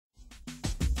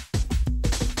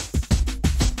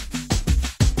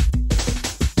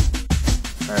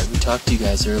Alright, we talked to you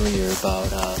guys earlier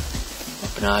about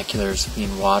binoculars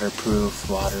being waterproof,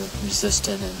 water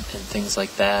resistant, and things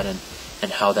like that,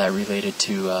 and how that related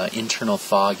to internal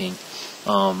fogging.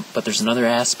 But there's another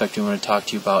aspect we want to talk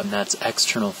to you about, and that's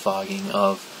external fogging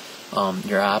of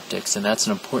your optics, and that's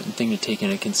an important thing to take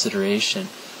into consideration.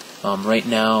 Right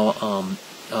now,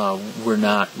 we're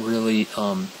not really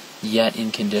yet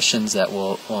in conditions that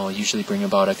will usually bring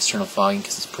about external fogging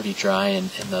because it's pretty dry and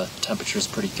the temperature is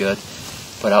pretty good.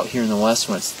 But out here in the west,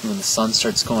 when the sun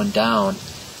starts going down,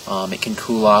 it can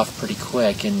cool off pretty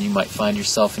quick, and you might find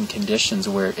yourself in conditions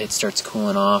where it starts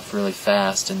cooling off really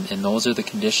fast. And those are the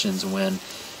conditions when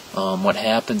what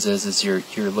happens is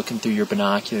you're looking through your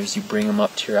binoculars, you bring them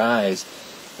up to your eyes,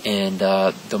 and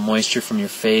the moisture from your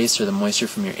face or the moisture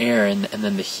from your air and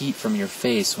then the heat from your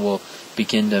face will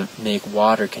begin to make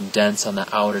water condense on the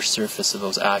outer surface of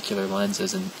those ocular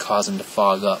lenses and cause them to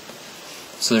fog up.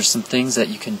 So there's some things that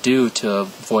you can do to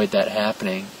avoid that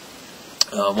happening.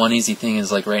 One easy thing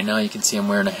is, like right now you can see I'm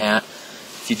wearing a hat.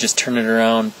 If you just turn it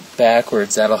around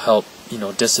backwards, that'll help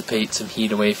dissipate some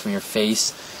heat away from your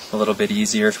face a little bit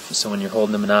easier. So when you're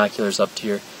holding the binoculars up to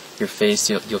your face,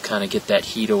 you'll kind of get that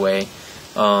heat away.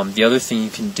 The other thing you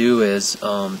can do is,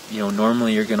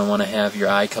 normally you're going to want to have your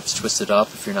eye cups twisted up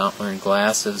if you're not wearing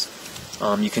glasses.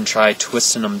 You can try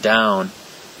twisting them down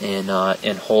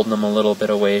and holding them a little bit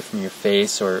away from your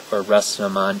face, or resting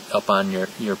them up on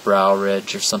your brow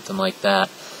ridge or something like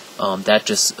that. That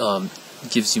just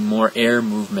gives you more air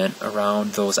movement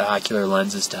around those ocular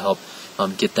lenses to help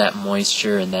get that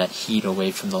moisture and that heat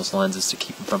away from those lenses to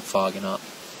keep them from fogging up.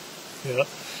 Yeah,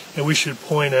 and we should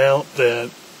point out that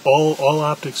all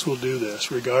optics will do this,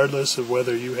 regardless of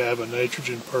whether you have a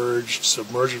nitrogen purged,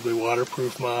 submergibly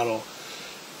waterproof model.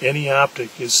 Any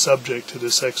optic is subject to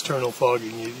this external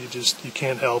fogging. You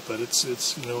can't help it.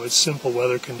 It's simple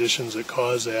weather conditions that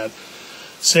cause that.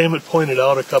 Sam had pointed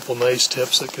out a couple nice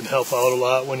tips that can help out a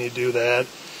lot when you do that.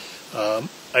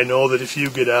 I know that if you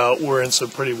get out, we're in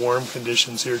some pretty warm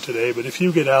conditions here today, but if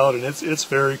you get out and it's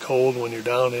very cold when you're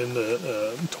down in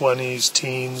the 20s,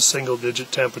 teens,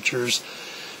 single-digit temperatures,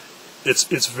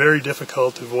 it's very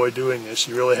difficult to avoid doing this.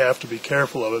 You really have to be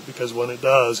careful of it, because when it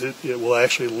does, it will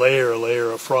actually layer a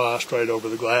layer of frost right over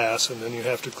the glass, and then you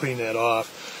have to clean that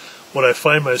off. What I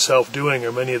find myself doing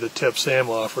are many of the tips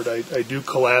Sam offered. I do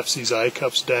collapse these eye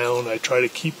cups down. I try to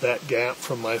keep that gap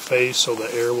from my face so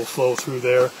the air will flow through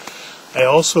there. I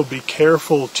also be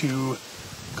careful to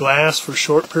glass for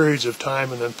short periods of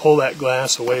time and then pull that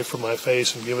glass away from my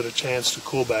face and give it a chance to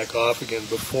cool back off again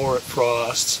before it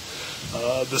frosts.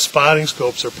 The spotting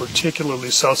scopes are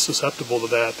particularly susceptible to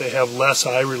that. They have less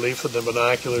eye relief than the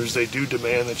binoculars. They do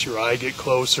demand that your eye get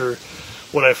closer.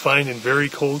 What I find in very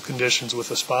cold conditions with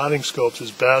the spotting scopes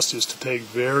is best is to take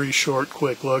very short,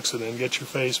 quick looks and then get your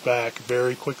face back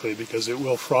very quickly, because it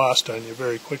will frost on you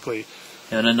very quickly.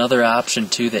 And another option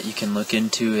too that you can look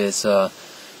into is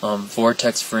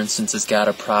Vortex, for instance, has got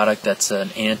a product that's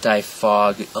an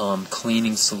anti-fog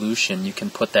cleaning solution. You can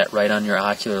put that right on your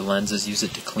ocular lenses, use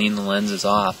it to clean the lenses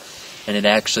off, and it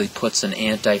actually puts an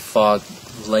anti-fog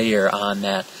layer on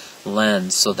that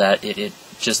lens so that it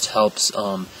just helps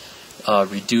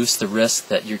reduce the risk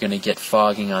that you're going to get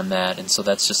fogging on that. And so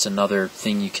that's just another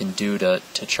thing you can do to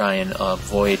try and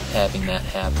avoid having that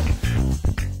happen.